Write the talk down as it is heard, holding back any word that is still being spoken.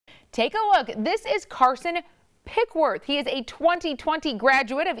Take a look. This is Carson Pickworth. He is a 2020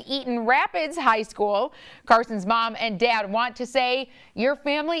 graduate of Eaton Rapids High School. Carson's mom and dad want to say your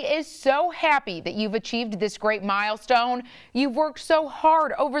family is so happy that you've achieved this great milestone. You've worked so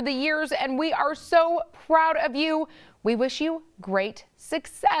hard over the years and we are so proud of you. We wish you great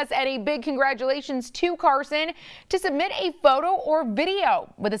success and a big congratulations to Carson. To submit a photo or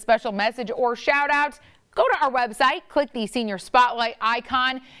video with a special message or shout out, go to our website, click the Senior Spotlight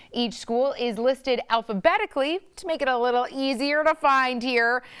icon. Each school is listed alphabetically to make it a little easier to find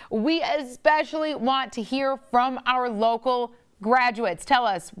here. We especially want to hear from our local graduates. Tell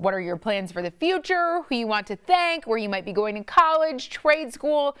us, what are your plans for the future, who you want to thank, where you might be going to college, trade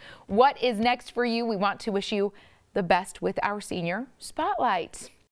school, what is next for you. We want to wish you the best with our Senior Spotlight.